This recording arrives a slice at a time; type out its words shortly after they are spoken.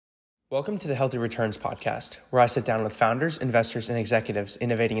Welcome to the Healthy Returns podcast, where I sit down with founders, investors, and executives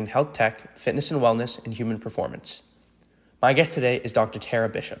innovating in health tech, fitness and wellness, and human performance. My guest today is Dr. Tara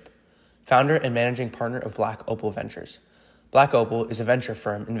Bishop, founder and managing partner of Black Opal Ventures. Black Opal is a venture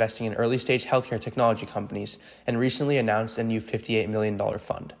firm investing in early-stage healthcare technology companies and recently announced a new $58 million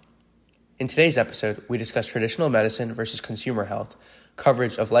fund. In today's episode, we discuss traditional medicine versus consumer health,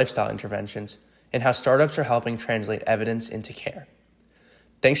 coverage of lifestyle interventions, and how startups are helping translate evidence into care.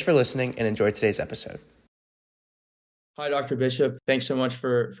 Thanks for listening and enjoy today's episode. Hi, Dr. Bishop. Thanks so much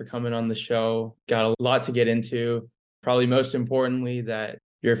for coming on the show. Got a lot to get into. Probably most importantly that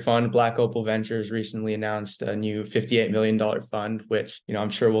your fund, Black Opal Ventures, recently announced a new $58 million fund, which, I'm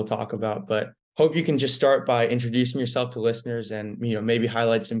sure we'll talk about. But hope you can just start by introducing yourself to listeners and, maybe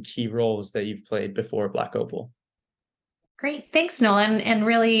highlight some key roles that you've played before Black Opal. Great. Thanks, Nolan. And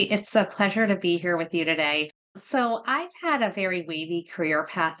really, it's a pleasure to be here with you today. So I've had a very wavy career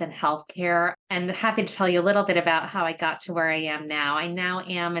path in healthcare, and happy to tell you a little bit about how I got to where I am now. I now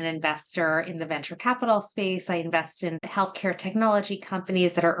am an investor in the venture capital space. I invest in healthcare technology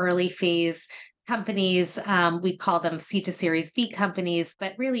companies that are early phase companies. We call them C to Series B companies,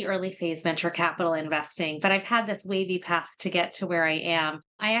 but really early phase venture capital investing. But I've had this wavy path to get to where I am.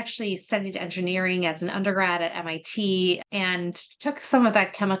 I actually studied engineering as an undergrad at MIT and took some of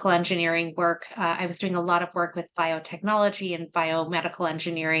that chemical engineering work. I was doing a lot of work with biotechnology and biomedical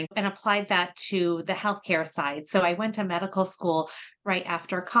engineering and applied that to the healthcare side. So I went to medical school right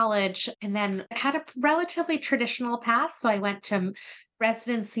after college and then had a relatively traditional path. So I went to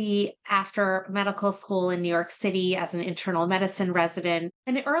residency after medical school in New York City as an internal medicine resident.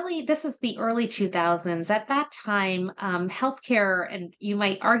 And this was the early 2000s. At that time, healthcare, and you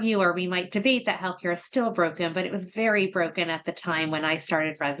might argue or we might debate that healthcare is still broken, but it was very broken at the time when I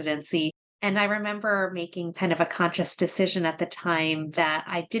started residency. And I remember making kind of a conscious decision at the time that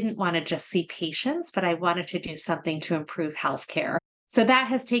I didn't want to just see patients, but I wanted to do something to improve healthcare. So that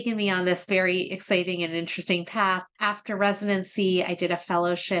has taken me on this very exciting and interesting path. After residency, I did a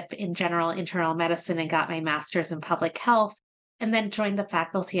fellowship in general internal medicine and got my master's in public health, and then joined the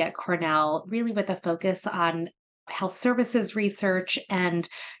faculty at Cornell, really with a focus on health services research and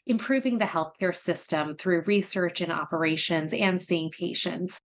improving the healthcare system through research and operations and seeing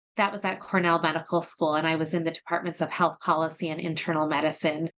patients. That was at Cornell Medical School, and I was in the departments of health policy and internal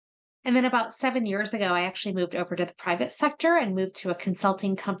medicine. And then about 7 years ago, I actually moved over to the private sector and moved to a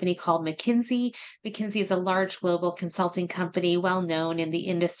consulting company called McKinsey. McKinsey is a large global consulting company, well known in the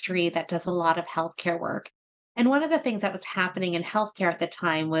industry that does a lot of healthcare work. And one of the things that was happening in healthcare at the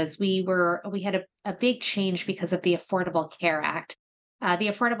time was we had a big change because of the Affordable Care Act. The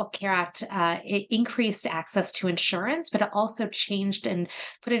Affordable Care Act, it increased access to insurance, but it also changed and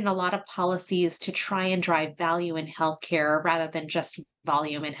put in a lot of policies to try and drive value in healthcare rather than just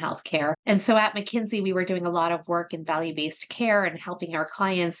volume in healthcare. And so at McKinsey, we were doing a lot of work in value-based care and helping our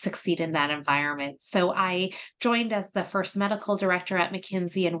clients succeed in that environment. So I joined as the first medical director at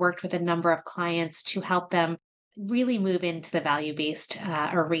McKinsey and worked with a number of clients to help them really move into the value-based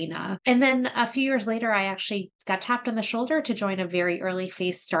arena. And then a few years later, I actually got tapped on the shoulder to join a very early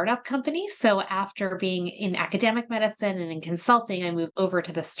phase startup company. So after being in academic medicine and in consulting, I moved over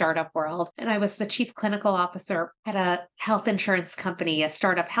to the startup world. And I was the chief clinical officer at a health insurance company, a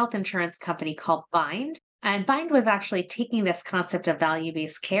startup health insurance company called Bind. And Bind was actually taking this concept of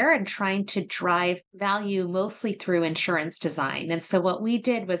value-based care and trying to drive value mostly through insurance design. And so what we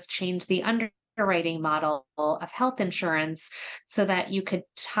did was change the underwriting model of health insurance so that you could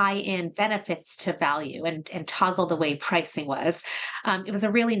tie in benefits to value and toggle the way pricing was. It was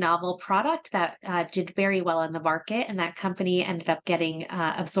a really novel product that did very well in the market, and that company ended up getting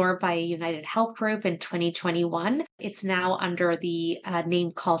absorbed by United Health Group in 2021. It's now under the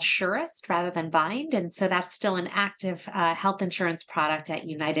name called Surest rather than Bind, and so that's still an active health insurance product at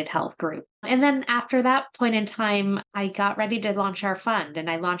United Health Group. And then after that point in time, I got ready to launch our fund,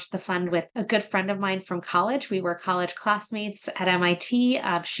 and I launched the fund with a good friend of mine from college. We were college classmates at MIT.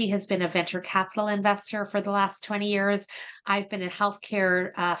 She has been a venture capital investor for the last 20 years. I've been a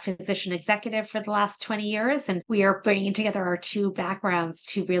healthcare physician executive for the last 20 years, and we are bringing together our two backgrounds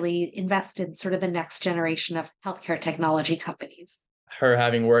to really invest in sort of the next generation of healthcare technology companies. Her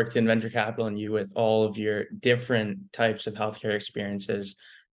having worked in venture capital and you with all of your different types of healthcare experiences,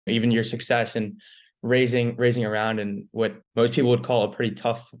 even your success in raising around in what most people would call a pretty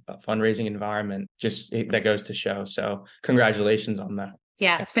tough fundraising environment, that goes to show. So congratulations on that.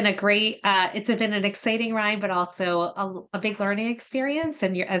 Yeah, it's been it's been an exciting ride, but also a big learning experience.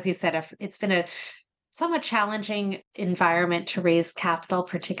 And as you said, it's been somewhat challenging environment to raise capital,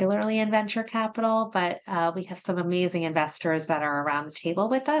 particularly in venture capital, but we have some amazing investors that are around the table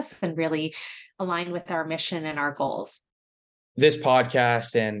with us and really aligned with our mission and our goals. This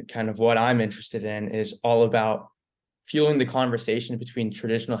podcast and kind of what I'm interested in is all about fueling the conversation between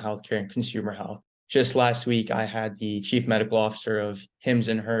traditional healthcare and consumer health. Just last week, I had the chief medical officer of Hims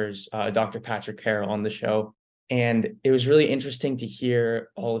and Hers, Dr. Patrick Carroll, on the show. And it was really interesting to hear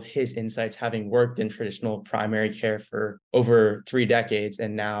all of his insights, having worked in traditional primary care for over 3 decades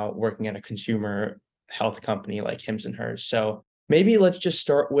and now working at a consumer health company like Hims and Hers. So maybe let's just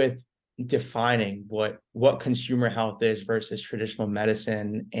start with defining what consumer health is versus traditional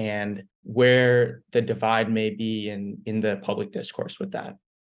medicine and where the divide may be in the public discourse with that.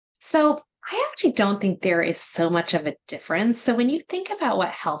 So I actually don't think there is so much of a difference. So when you think about what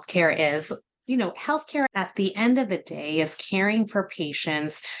healthcare is, healthcare at the end of the day is caring for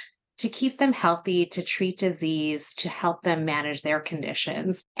patients to keep them healthy, to treat disease, to help them manage their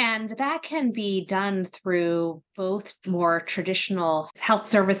conditions. And that can be done through both more traditional health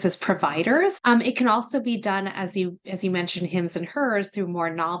services providers. It can also be done, as you mentioned, Hims and Hers, through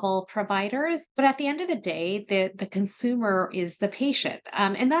more novel providers. But at the end of the day, the consumer is the patient.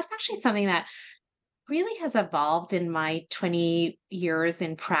 And that's actually something that really has evolved in my 20 years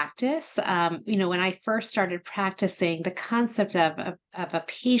in practice. When I first started practicing, the concept of a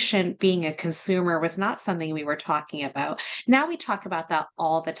patient being a consumer was not something we were talking about. Now we talk about that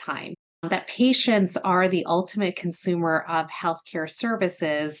all the time. That patients are the ultimate consumer of healthcare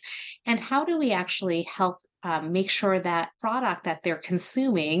services. And how do we actually help make sure that product that they're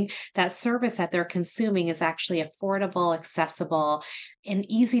consuming, that service that they're consuming is actually affordable, accessible, and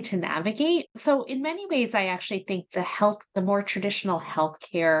easy to navigate. So in many ways, I actually think the more traditional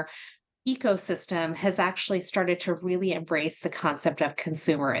healthcare ecosystem has actually started to really embrace the concept of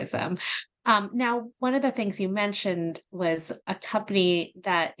consumerism. Now, one of the things you mentioned was a company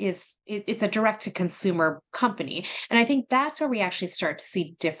that it's a direct to consumer company. And I think that's where we actually start to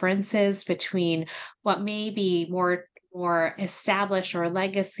see differences between what may be more established or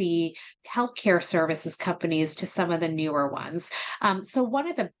legacy healthcare services companies to some of the newer ones. So one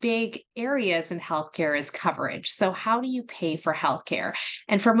of the big areas in healthcare is coverage. So how do you pay for healthcare?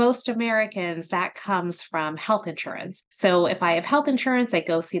 And for most Americans, that comes from health insurance. So if I have health insurance, I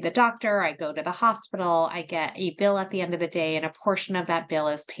go see the doctor, I go to the hospital, I get a bill at the end of the day, and a portion of that bill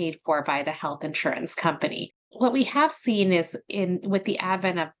is paid for by the health insurance company. What we have seen is in with the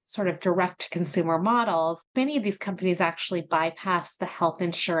advent of sort of direct to consumer models, many of these companies actually bypass the health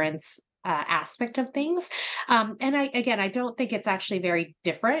insurance aspect of things. And I don't think it's actually very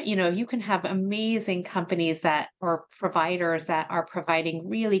different. You can have amazing companies that or providers that are providing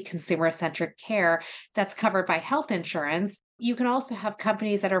really consumer centric care that's covered by health insurance. You can also have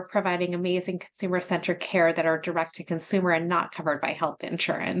companies that are providing amazing consumer centric care that are direct to consumer and not covered by health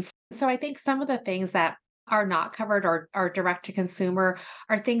insurance. So I think some of the things that are not covered or are direct to consumer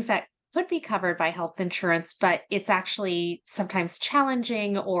are things that could be covered by health insurance, but it's actually sometimes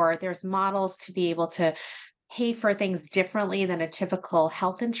challenging, or there's models to be able to pay for things differently than a typical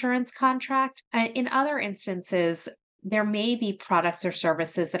health insurance contract. In other instances, there may be products or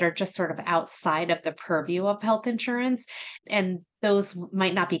services that are just sort of outside of the purview of health insurance, and those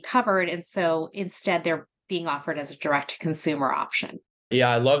might not be covered. And so instead, they're being offered as a direct to consumer option. Yeah,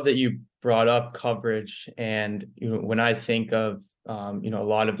 I love that you brought up coverage. And when I think of a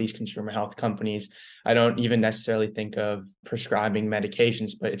lot of these consumer health companies, I don't even necessarily think of prescribing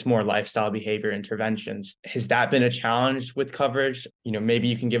medications, but it's more lifestyle behavior interventions. Has that been a challenge with coverage? Maybe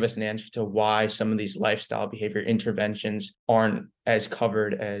you can give us an answer to why some of these lifestyle behavior interventions aren't as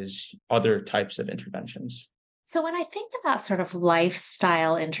covered as other types of interventions. So when I think about sort of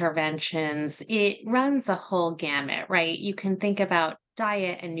lifestyle interventions, it runs a whole gamut, right? You can think about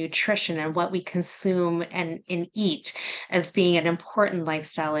diet and nutrition and what we consume and eat as being an important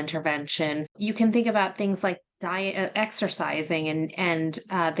lifestyle intervention. You can think about things like diet, exercising, and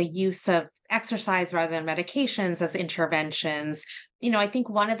the use of exercise rather than medications as interventions. I think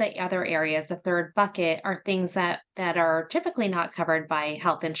one of the other areas, the third bucket, are things that are typically not covered by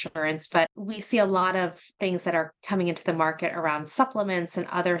health insurance, but we see a lot of things that are coming into the market around supplements and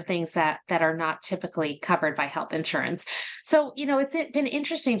other things that are not typically covered by health insurance. So, it's been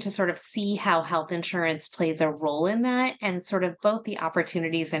interesting to sort of see how health insurance plays a role in that, and sort of both the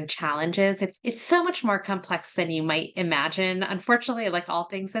opportunities and challenges. It's so much more complex than you might imagine, unfortunately, like all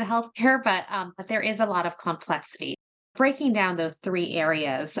things in healthcare, but there is a lot of complexity. Breaking down those three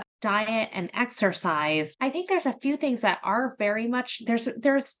areas, diet and exercise, I think there's a few things that are very much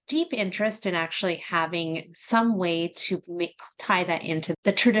there's deep interest in actually having some way to tie that into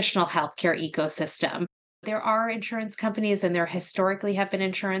the traditional healthcare ecosystem. There are insurance companies, and there historically have been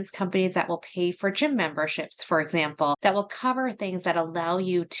insurance companies that will pay for gym memberships, for example, that will cover things that allow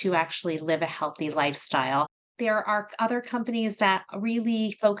you to actually live a healthy lifestyle. There are other companies that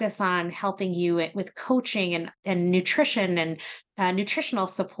really focus on helping you with coaching and nutrition and nutritional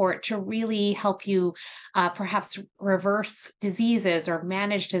support to really help you perhaps reverse diseases or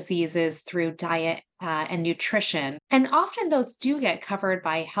manage diseases through diet and nutrition. And often those do get covered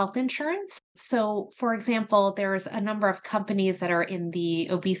by health insurance. So, for example, there's a number of companies that are in the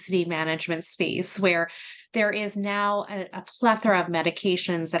obesity management space where there is now a plethora of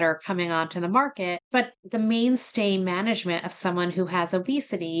medications that are coming onto the market. But the mainstay management of someone who has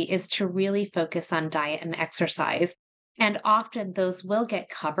obesity is to really focus on diet and exercise. And often those will get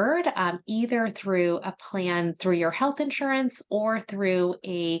covered either through a plan through your health insurance or through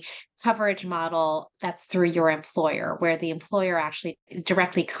a coverage model that's through your employer, where the employer actually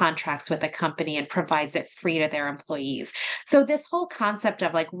directly contracts with a company and provides it free to their employees. So this whole concept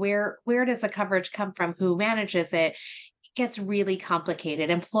of like where does the coverage come from, who manages it, gets really complicated.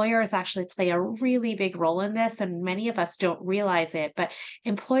 Employers actually play a really big role in this, and many of us don't realize it. But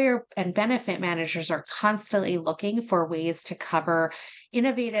employer and benefit managers are constantly looking for ways to cover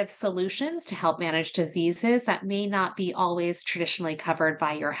innovative solutions to help manage diseases that may not be always traditionally covered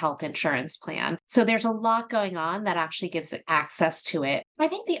by your health insurance plan. So there's a lot going on that actually gives it access to it. I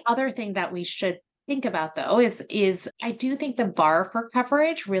think the other thing that we should think about though is I do think the bar for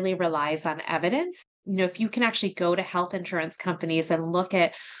coverage really relies on evidence. If you can actually go to health insurance companies and look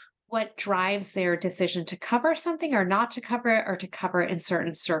at what drives their decision to cover something or not to cover it, or to cover it in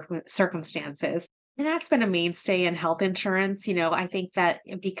certain circumstances. And that's been a mainstay in health insurance. I think that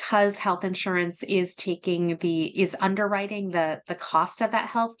because health insurance is underwriting the cost of that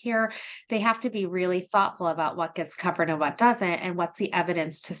healthcare, they have to be really thoughtful about what gets covered and what doesn't, and what's the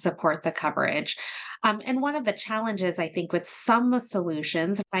evidence to support the coverage. And one of the challenges I think with some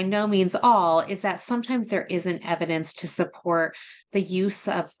solutions, by no means all, is that sometimes there isn't evidence to support the use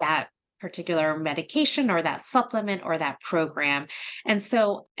of that particular medication or that supplement or that program. And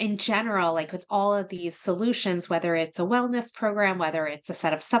so, in general, like with all of these solutions, whether it's a wellness program, whether it's a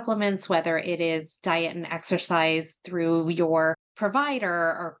set of supplements, whether it is diet and exercise through your provider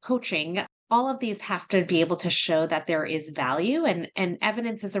or coaching, all of these have to be able to show that there is value, and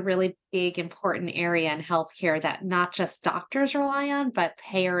evidence is a really big important area in healthcare that not just doctors rely on, but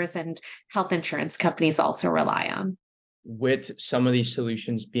payers and health insurance companies also rely on. With some of these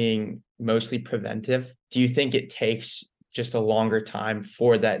solutions being mostly preventive, do you think it takes just a longer time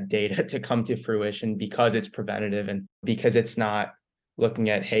for that data to come to fruition because it's preventative and because it's not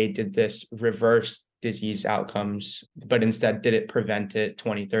looking at, hey, did this reverse disease outcomes, but instead did it prevent it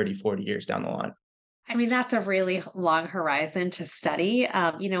 20, 30, 40 years down the line? I mean, that's a really long horizon to study.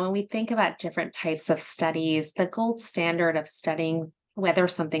 When we think about different types of studies, the gold standard of studying whether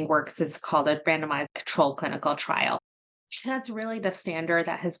something works is called a randomized controlled clinical trial. That's really the standard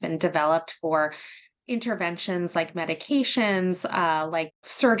that has been developed for interventions like medications, like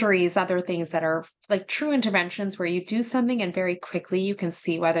surgeries, other things that are like true interventions where you do something and very quickly you can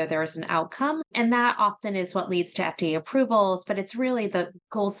see whether there's an outcome. And that often is what leads to FDA approvals, but it's really the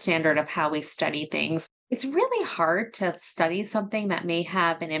gold standard of how we study things. It's really hard to study something that may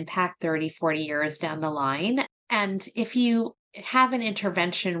have an impact 30, 40 years down the line. And if you have an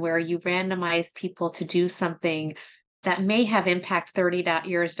intervention where you randomize people to do something that may have impact 30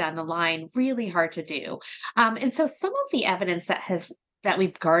 years down the line, really hard to do. And so some of the evidence that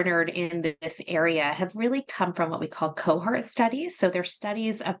we've garnered in this area have really come from what we call cohort studies. So they're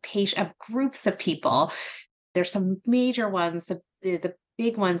studies of groups of people. There's some major ones. The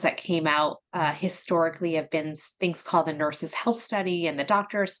big ones that came out historically have been things called the nurses' health study and the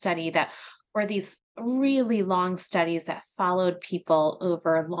doctor's study, that were these really long studies that followed people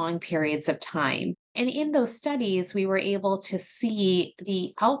over long periods of time. And in those studies, we were able to see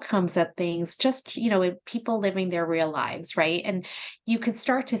the outcomes of things just, in people living their real lives, right? And you could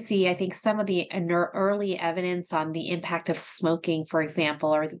start to see, I think, some of the early evidence on the impact of smoking, for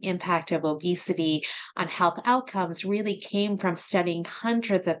example, or the impact of obesity on health outcomes really came from studying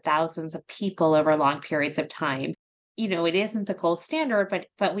hundreds of thousands of people over long periods of time. It isn't the gold standard,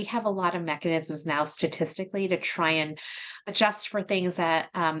 but we have a lot of mechanisms now statistically to try and adjust for things that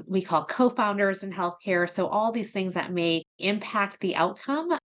we call co-founders in healthcare. So all these things that may impact the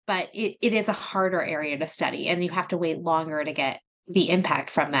outcome, but it is a harder area to study, and you have to wait longer to get the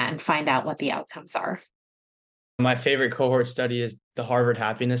impact from that and find out what the outcomes are. My favorite cohort study is the Harvard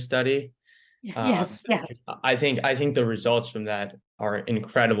Happiness Study. Um, Yes, yes. I think the results from that are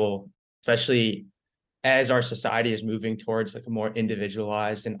incredible, especially as our society is moving towards like a more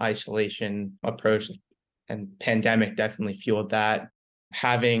individualized and isolation approach. And pandemic definitely fueled that.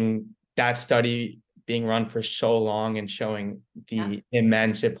 Having that study being run for so long and showing Yeah. the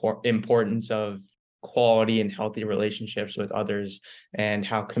immense importance of quality and healthy relationships with others and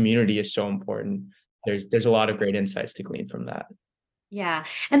how community is so important. There's a lot of great insights to glean from that. Yeah.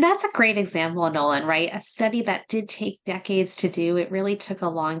 And that's a great example, Nolan, right? A study that did take decades to do. It really took a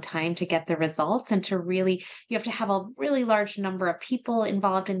long time to get the results and to really, you have to have a really large number of people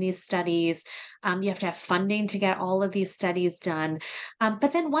involved in these studies. You have to have funding to get all of these studies done.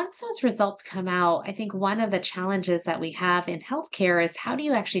 But then once those results come out, I think one of the challenges that we have in healthcare is how do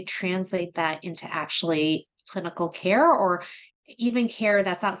you actually translate that into actually clinical care or even care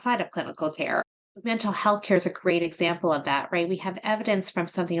that's outside of clinical care? Mental health care is a great example of that, right? We have evidence from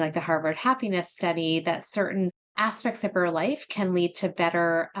something like the Harvard Happiness Study that certain aspects of our life can lead to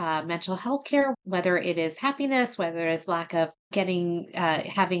better mental health care, whether it is happiness, whether it is lack of having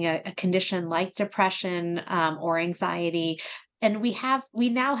a condition like depression or anxiety. And we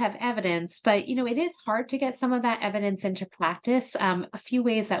now have evidence, but it is hard to get some of that evidence into practice. A few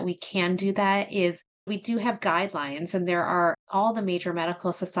ways that we can do that is we do have guidelines, and there are all the major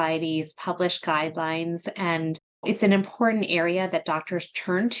medical societies publish guidelines. And it's an important area that doctors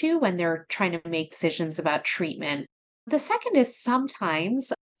turn to when they're trying to make decisions about treatment. The second is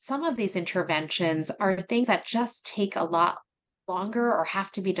sometimes some of these interventions are things that just take a lot longer or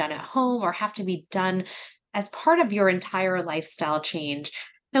have to be done at home or have to be done as part of your entire lifestyle change.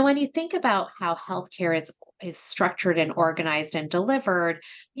 Now, when you think about how healthcare is structured and organized and delivered,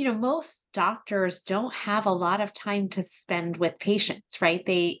 most doctors don't have a lot of time to spend with patients, right?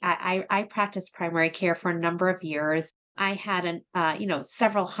 I practiced primary care for a number of years. I had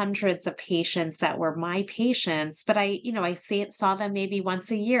several hundreds of patients that were my patients, but saw them maybe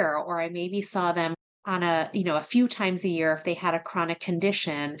once a year, or I maybe saw them on a few times a year if they had a chronic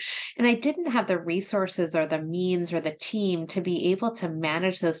condition. And I didn't have the resources or the means or the team to be able to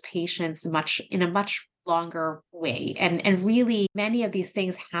manage those patients in a much longer way. And really many of these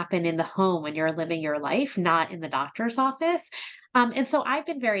things happen in the home when you're living your life, not in the doctor's office. And so I've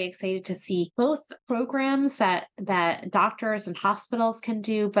been very excited to see both programs that doctors and hospitals can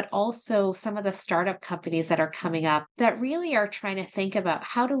do, but also some of the startup companies that are coming up that really are trying to think about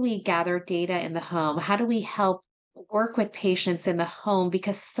how do we gather data in the home? How do we help work with patients in the home?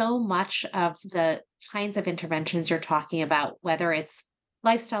 Because so much of the kinds of interventions you're talking about, whether it's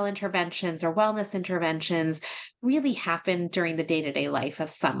lifestyle interventions or wellness interventions, really happen during the day-to-day life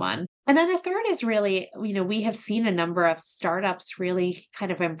of someone. And then the third is really, we have seen a number of startups really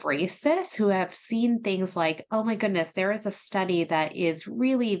kind of embrace this, who have seen things like, oh my goodness, there is a study that is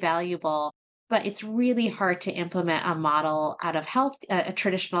really valuable, but it's really hard to implement a model out of a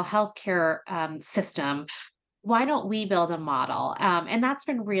traditional healthcare system. Why don't we build a model? And that's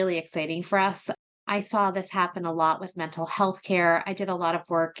been really exciting for us. I saw this happen a lot with mental health care. I did a lot of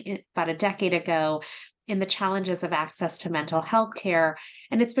work about a decade ago in the challenges of access to mental health care.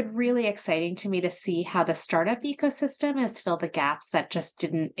 And it's been really exciting to me to see how the startup ecosystem has filled the gaps that just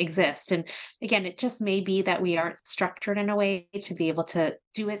didn't exist. And again, it just may be that we aren't structured in a way to be able to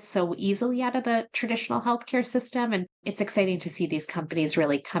do it so easily out of the traditional healthcare system. And it's exciting to see these companies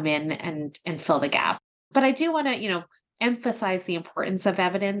really come in and fill the gap. But I do want to, emphasize the importance of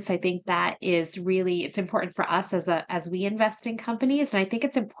evidence. I think that is really it's important for us as we invest in companies, and I think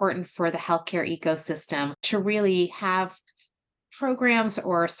it's important for the healthcare ecosystem to really have programs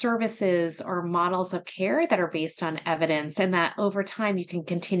or services or models of care that are based on evidence, and that over time you can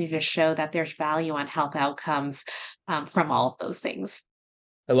continue to show that there's value on health outcomes from all of those things.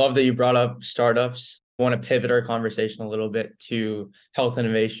 I love that you brought up startups. I want to pivot our conversation a little bit to health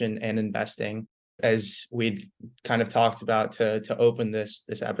innovation and investing. As we'd kind of talked about to open this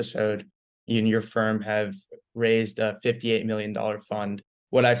episode, you and your firm have raised a $58 million fund.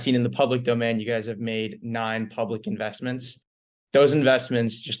 What I've seen in the public domain, you guys have made 9 public investments. Those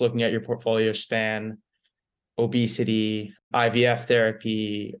investments, just looking at your portfolio, span obesity, IVF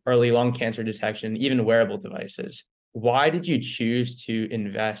therapy, early lung cancer detection, even wearable devices. Why did you choose to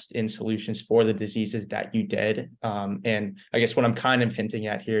invest in solutions for the diseases that you did? And I guess what I'm kind of hinting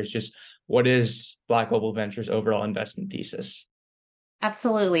at here is just what is Black Opal Ventures' overall investment thesis?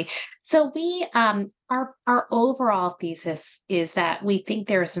 Absolutely. So we Our overall thesis is that we think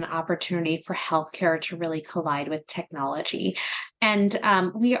there's an opportunity for healthcare to really collide with technology. And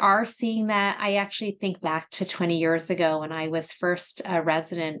we are seeing that. I actually think back to 20 years ago when I was first a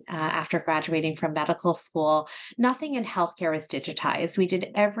resident after graduating from medical school. Nothing in healthcare was digitized. We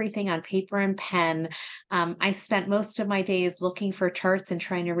did everything on paper and pen. I spent most of my days looking for charts and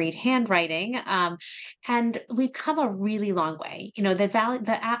trying to read handwriting. And we've come a really long way.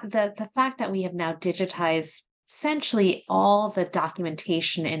 The fact that we have now digitized essentially all the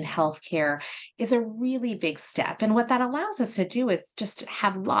documentation in healthcare is a really big step. And what that allows us to do is just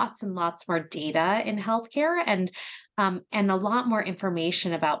have lots and lots more data in healthcare and a lot more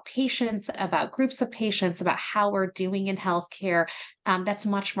information about patients, about groups of patients, about how we're doing in healthcare. That's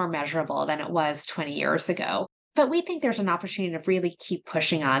much more measurable than it was 20 years ago. But we think there's an opportunity to really keep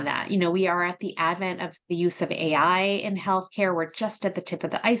pushing on that. We are at the advent of the use of AI in healthcare. We're just at the tip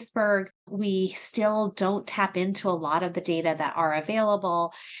of the iceberg. We still don't tap into a lot of the data that are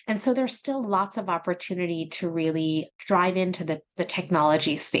available. And so there's still lots of opportunity to really drive into the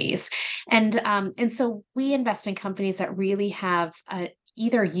technology space. And so we invest in companies that really have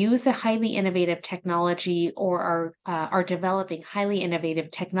either use a highly innovative technology or are developing highly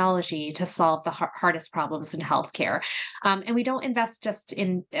innovative technology to solve the hardest problems in healthcare. And we don't invest just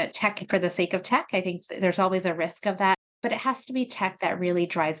in tech for the sake of tech. I think there's always a risk of that. But it has to be tech that really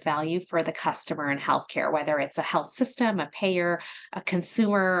drives value for the customer in healthcare, whether it's a health system, a payer, a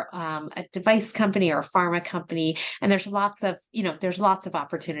consumer, a device company, or a pharma company. And there's lots of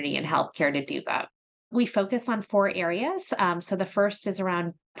opportunity in healthcare to do that. We focus on four areas. So the first is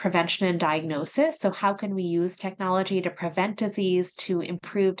around prevention and diagnosis. So how can we use technology to prevent disease, to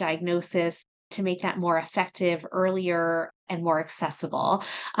improve diagnosis, to make that more effective, earlier, and more accessible?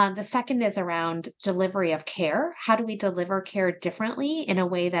 The second is around delivery of care. How do we deliver care differently in a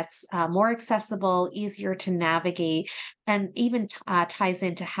way that's more accessible, easier to navigate, and even ties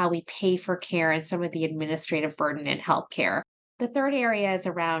into how we pay for care and some of the administrative burden in healthcare? The third area is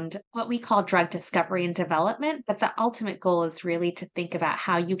around what we call drug discovery and development, but the ultimate goal is really to think about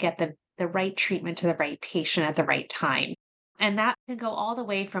how you get the right treatment to the right patient at the right time. And that can go all the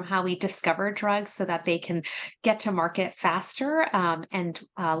way from how we discover drugs so that they can get to market faster and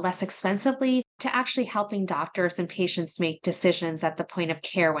less expensively to actually helping doctors and patients make decisions at the point of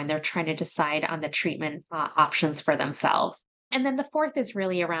care when they're trying to decide on the treatment options for themselves. And then the fourth is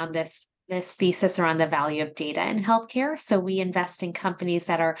really around this thesis around the value of data in healthcare. So we invest in companies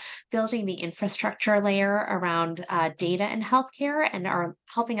that are building the infrastructure layer around data in healthcare and are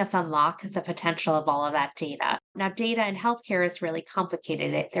helping us unlock the potential of all of that data. Now, data in healthcare is really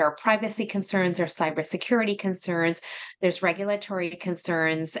complicated. There are privacy concerns, there's cybersecurity concerns, there's regulatory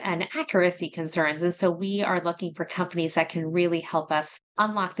concerns and accuracy concerns. And so we are looking for companies that can really help us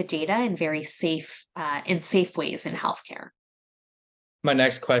unlock the data in very safe ways in healthcare. My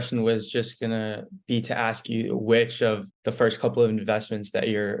next question was just going to be to ask you which of the first couple of investments that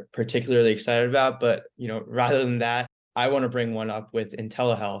you're particularly excited about. But, rather than that, I want to bring one up with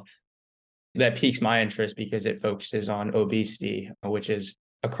IntelliHealth that piques my interest because it focuses on obesity, which is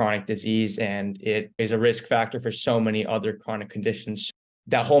a chronic disease, and it is a risk factor for so many other chronic conditions.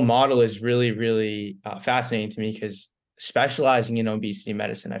 That whole model is really, really fascinating to me because specializing in obesity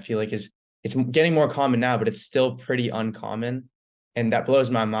medicine, I feel like it's getting more common now, but it's still pretty uncommon. And that blows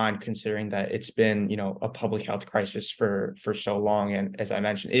my mind considering that it's been, a public health crisis for so long. And as I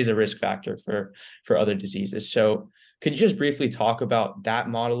mentioned, is a risk factor for other diseases. So could you just briefly talk about that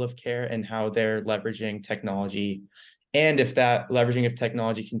model of care and how they're leveraging technology and if that leveraging of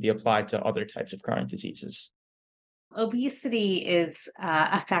technology can be applied to other types of chronic diseases? Obesity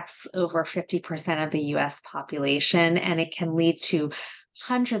affects over 50% of the US population, and it can lead to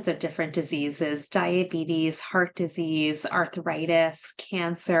hundreds of different diseases. Diabetes, heart disease, arthritis,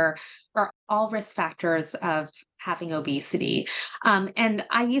 cancer are all risk factors of having obesity. And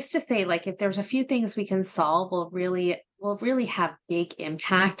I used to say, like, if there's a few things we can solve, will really have big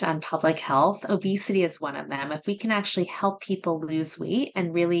impact on public health. Obesity is one of them. If we can actually help people lose weight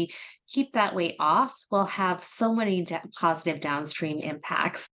and really keep that weight off, we'll have so many positive downstream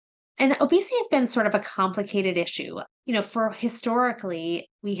impacts. And obesity has been sort of a complicated issue. For historically,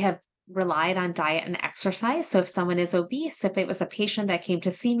 we have relied on diet and exercise. So if someone is obese, if it was a patient that came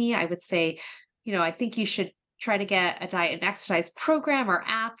to see me, I would say, I think you should try to get a diet and exercise program or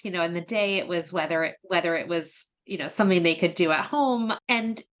app. In the day it was whether it was something they could do at home.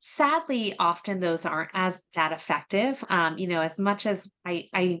 And sadly, often those aren't as that effective. As much as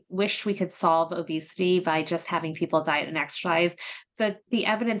I wish we could solve obesity by just having people diet and exercise, the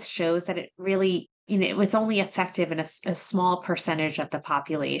evidence shows that it really it's only effective in a small percentage of the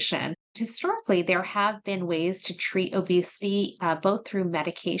population. Historically, there have been ways to treat obesity, both through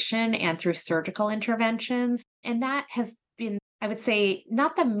medication and through surgical interventions. And that has been, I would say,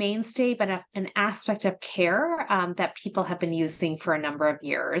 not the mainstay, but an aspect of care that people have been using for a number of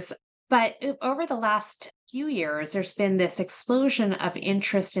years. But over the last few years, there's been this explosion of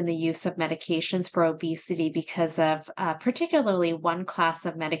interest in the use of medications for obesity because of particularly one class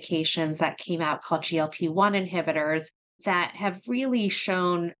of medications that came out called GLP-1 inhibitors that have really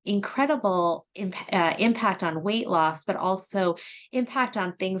shown incredible impact on weight loss, but also impact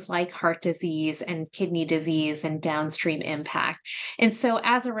on things like heart disease and kidney disease and downstream impact. And so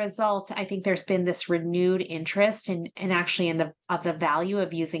as a result, I think there's been this renewed interest in actually in the value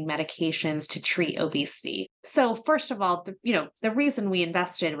of using medications to treat obesity. So first of all, the reason we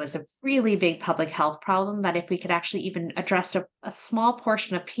invested was a really big public health problem that if we could actually even address a small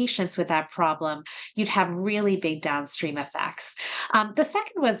portion of patients with that problem, you'd have really big downstream effects. The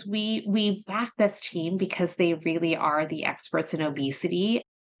second was we backed this team because they really are the experts in obesity.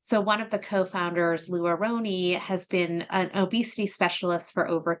 So one of the co-founders, Lou Aroney, has been an obesity specialist for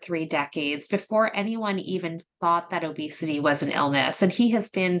over 3 decades before anyone even thought that obesity was an illness. And he has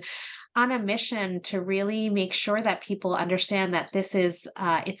been on a mission to really make sure that people understand that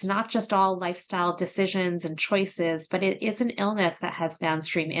it's not just all lifestyle decisions and choices, but it is an illness that has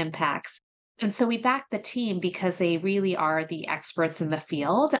downstream impacts. And so we back the team because they really are the experts in the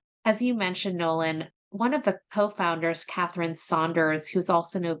field. As you mentioned, Nolan, one of the co-founders, Catherine Saunders, who's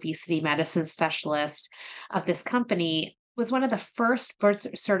also an obesity medicine specialist of this company, was one of the first board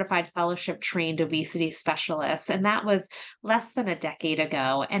certified fellowship trained obesity specialists. And that was less than a decade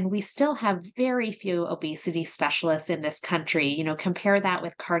ago. And we still have very few obesity specialists in this country. Compare that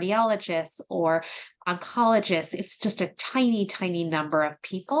with cardiologists or oncologists. It's just a tiny, tiny number of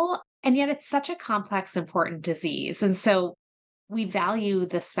people. And yet it's such a complex, important disease. And so we value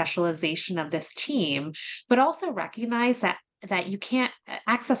the specialization of this team, but also recognize that you can't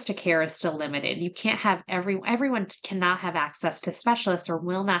access to care is still limited. You can't have everyone cannot have access to specialists or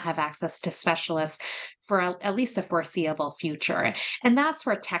will not have access to specialists for at least the foreseeable future. And that's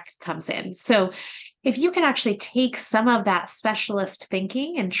where tech comes in. So if you can actually take some of that specialist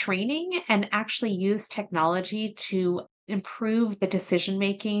thinking and training and actually use technology to improve the decision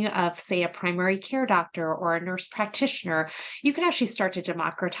making of, say, a primary care doctor or a nurse practitioner, you can actually start to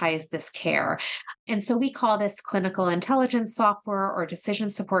democratize this care. And so we call this clinical intelligence software or decision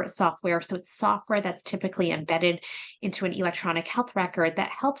support software. So it's software that's typically embedded into an electronic health record that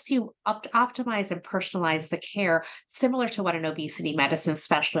helps you optimize and personalize the care, similar to what an obesity medicine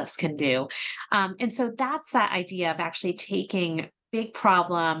specialist can do. And so that's that idea of actually taking big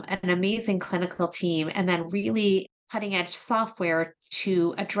problem, an amazing clinical team, and then really cutting edge software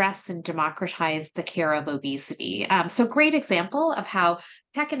to address and democratize the care of obesity. So great example of how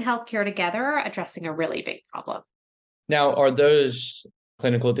tech and healthcare together are addressing a really big problem. Now, are those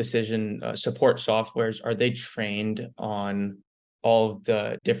clinical decision support softwares, are they trained on all of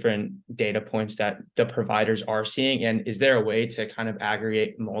the different data points that the providers are seeing? And is there a way to kind of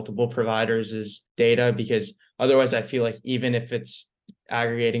aggregate multiple providers' data? Because otherwise, I feel like even if it's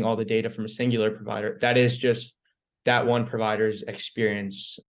aggregating all the data from a singular provider, that is just that one provider's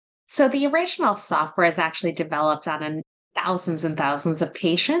experience. So the original software is actually developed on thousands and thousands of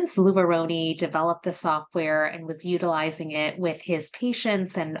patients. Lou Aroney developed the software and was utilizing it with his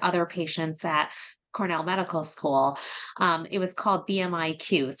patients and other patients at Cornell Medical School. It was called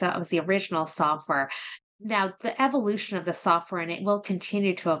BMIQ. So that was the original software. Now, the evolution of the software, and it will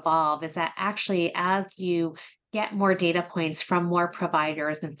continue to evolve, is that actually as you get more data points from more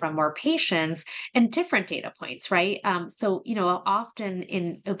providers and from more patients and different data points, right? So, often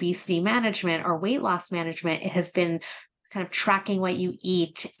in obesity management or weight loss management, it has been kind of tracking what you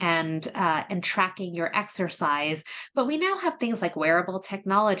eat and tracking your exercise. But we now have things like wearable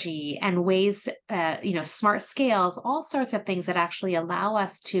technology and ways, smart scales, all sorts of things that actually allow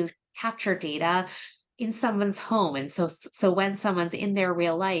us to capture data in someone's home. And so when someone's in their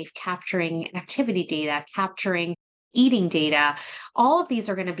real life, capturing activity data, capturing eating data, all of these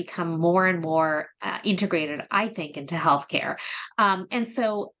are going to become more and more integrated, I think, into healthcare. And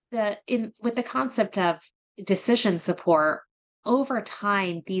so with the concept of decision support, over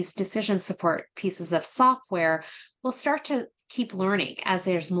time, these decision support pieces of software will start to keep learning as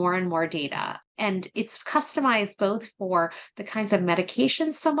there's more and more data. And it's customized both for the kinds of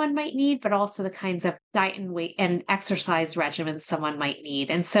medications someone might need, but also the kinds of diet and weight and exercise regimens someone might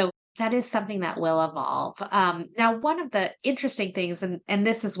need. And so that is something that will evolve. Now, one of the interesting things, and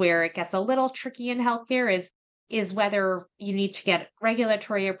this is where it gets a little tricky in healthcare, is is whether you need to get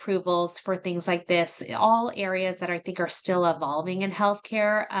regulatory approvals for things like this, all areas that I think are still evolving in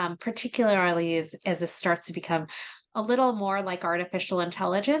healthcare, particularly as it starts to become a little more like artificial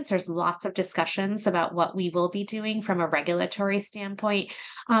intelligence. There's lots of discussions about what we will be doing from a regulatory standpoint.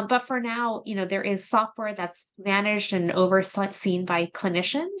 But for now, there is software that's managed and overseen by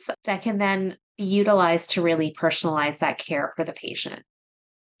clinicians that can then be utilized to really personalize that care for the patient.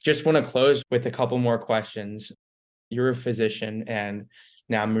 Just want to close with a couple more questions. You're a physician and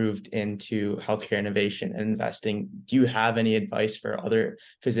now moved into healthcare innovation and investing. Do you have any advice for other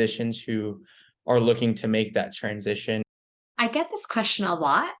physicians who are looking to make that transition? I get this question a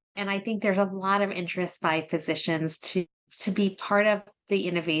lot, and I think there's a lot of interest by physicians to be part of the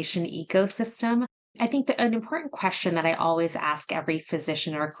innovation ecosystem. I think that an important question that I always ask every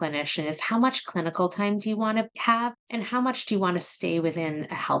physician or clinician is how much clinical time do you want to have, and how much do you want to stay within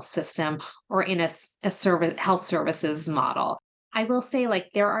a health system or in a service health services model? I will say, like,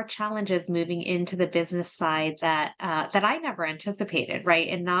 there are challenges moving into the business side that I never anticipated, right?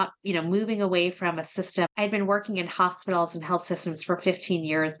 And not, moving away from a system. I'd been working in hospitals and health systems for 15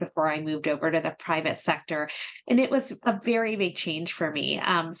 years before I moved over to the private sector, and it was a very big change for me.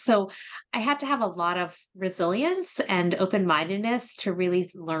 So I had to have a lot of resilience and open mindedness to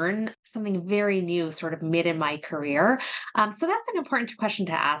really learn something very new, sort of mid in my career. So that's an important question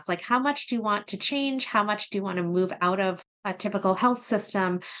to ask. Like, how much do you want to change? How much do you want to move out of a typical health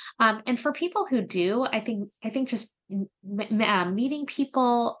system? And for people who do, I think just meeting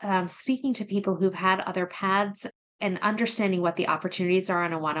people, speaking to people who've had other paths, and understanding what the opportunities are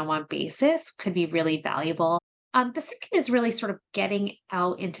on a one-on-one basis could be really valuable. The second is really sort of getting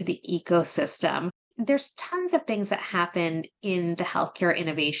out into the ecosystem. There's tons of things that happen in the healthcare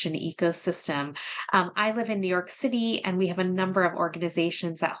innovation ecosystem. I live in New York City, and we have a number of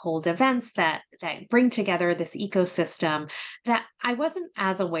organizations that hold events that bring together this ecosystem that I wasn't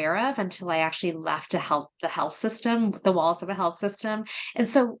as aware of until I actually left the health system, the walls of a health system. And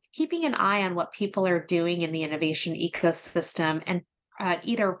so, keeping an eye on what people are doing in the innovation ecosystem, and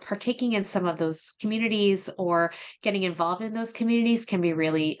either partaking in some of those communities or getting involved in those communities, can be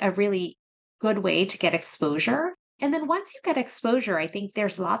really good way to get exposure. And then once you get exposure, I think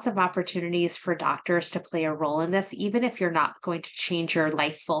there's lots of opportunities for doctors to play a role in this, even if you're not going to change your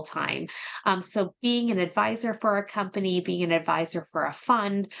life full time. So being an advisor for a company, being an advisor for a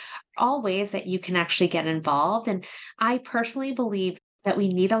fund, all ways that you can actually get involved. And I personally believe that we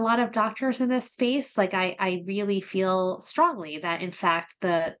need a lot of doctors in this space. Like, I really feel strongly that, in fact,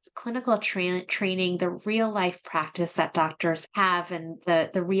 the clinical training, the real life practice that doctors have, and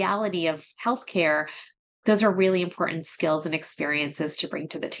the reality of healthcare, those are really important skills and experiences to bring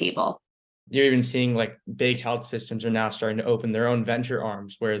to the table. You're even seeing like big health systems are now starting to open their own venture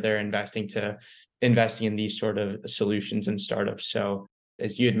arms where they're investing in these sort of solutions and startups. So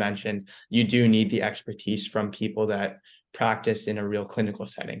as you had mentioned, you do need the expertise from people that practice in a real clinical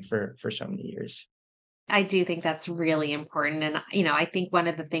setting for so many years. I do think that's really important. And, I think one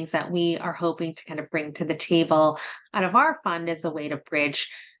of the things that we are hoping to kind of bring to the table out of our fund is a way to bridge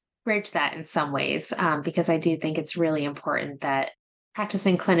that in some ways, because I do think it's really important that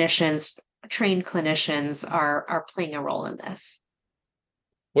practicing clinicians, trained clinicians, are playing a role in this.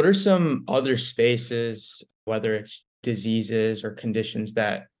 What are some other spaces, whether it's diseases or conditions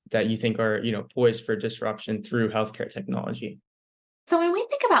that you think are, poised for disruption through healthcare technology? So when we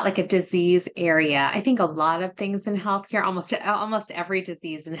think about like a disease area, I think a lot of things in healthcare, almost every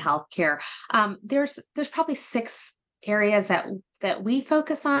disease in healthcare, there's probably six areas that we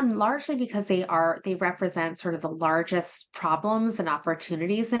focus on, largely because they represent sort of the largest problems and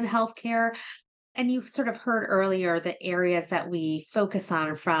opportunities in healthcare. And you sort of heard earlier the areas that we focus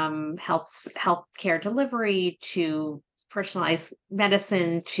on, from healthcare delivery to personalized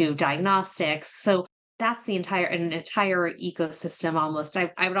medicine to diagnostics. So that's an entire ecosystem almost.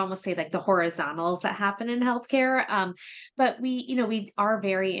 I would almost say like the horizontals that happen in healthcare. But we are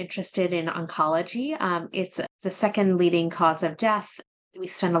very interested in oncology. It's the second leading cause of death. We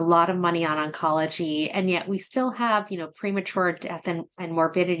spend a lot of money on oncology, and yet we still have, premature death and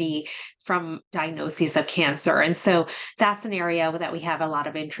morbidity from diagnoses of cancer. And so that's an area that we have a lot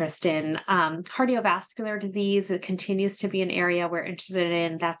of interest in. Cardiovascular disease, it continues to be an area we're interested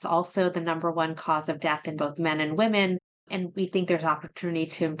in. That's also the number one cause of death in both men and women. And we think there's opportunity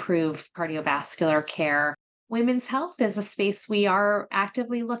to improve cardiovascular care. Women's health is a space we are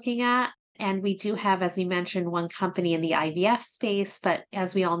actively looking at. And we do have, as you mentioned, one company in the IVF space, but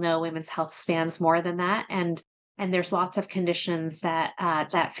as we all know, women's health spans more than that. And there's lots of conditions that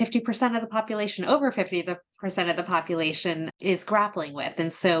 50% of the population, over 50% of the population, is grappling with.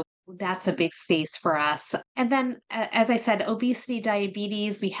 And so That's a big space for us. And then, as I said, obesity,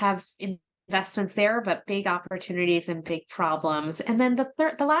 diabetes, we have investments there, but big opportunities and big problems. And then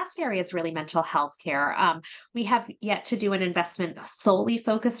the last area is really mental health care. We have yet to do an investment solely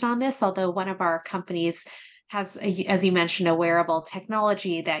focused on this, although one of our companies has, as you mentioned, a wearable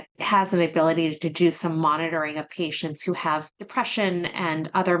technology that has an ability to do some monitoring of patients who have depression and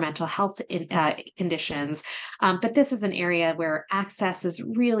other mental health conditions. But this is an area where access is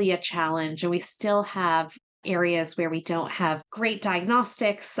really a challenge, and we still have areas where we don't have great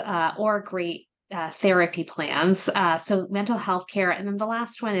diagnostics or great therapy plans. So mental health care, and then the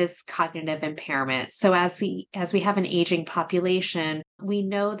last one is cognitive impairment. So as we have an aging population, we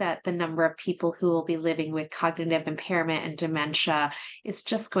know that the number of people who will be living with cognitive impairment and dementia is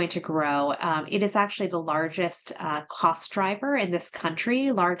just going to grow. It is actually the largest cost driver in this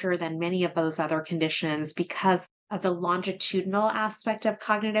country, larger than many of those other conditions, because of the longitudinal aspect of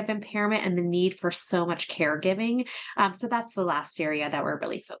cognitive impairment and the need for so much caregiving. So that's the last area that we're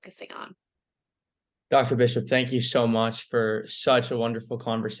really focusing on. Dr. Bishop, thank you so much for such a wonderful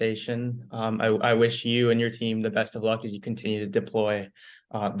conversation. I wish you and your team the best of luck as you continue to deploy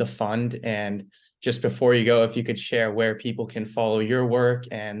the fund. And just before you go, if you could share where people can follow your work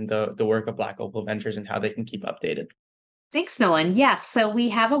and the work of Black Opal Ventures and how they can keep updated. Thanks, Nolan. Yes, so we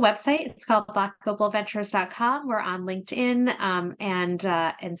have a website. It's called blackopalventures.com. We're on LinkedIn,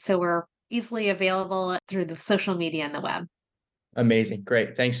 and so we're easily available through the social media and the web. Amazing.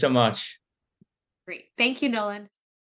 Great. Thanks so much. Great. Thank you, Nolan.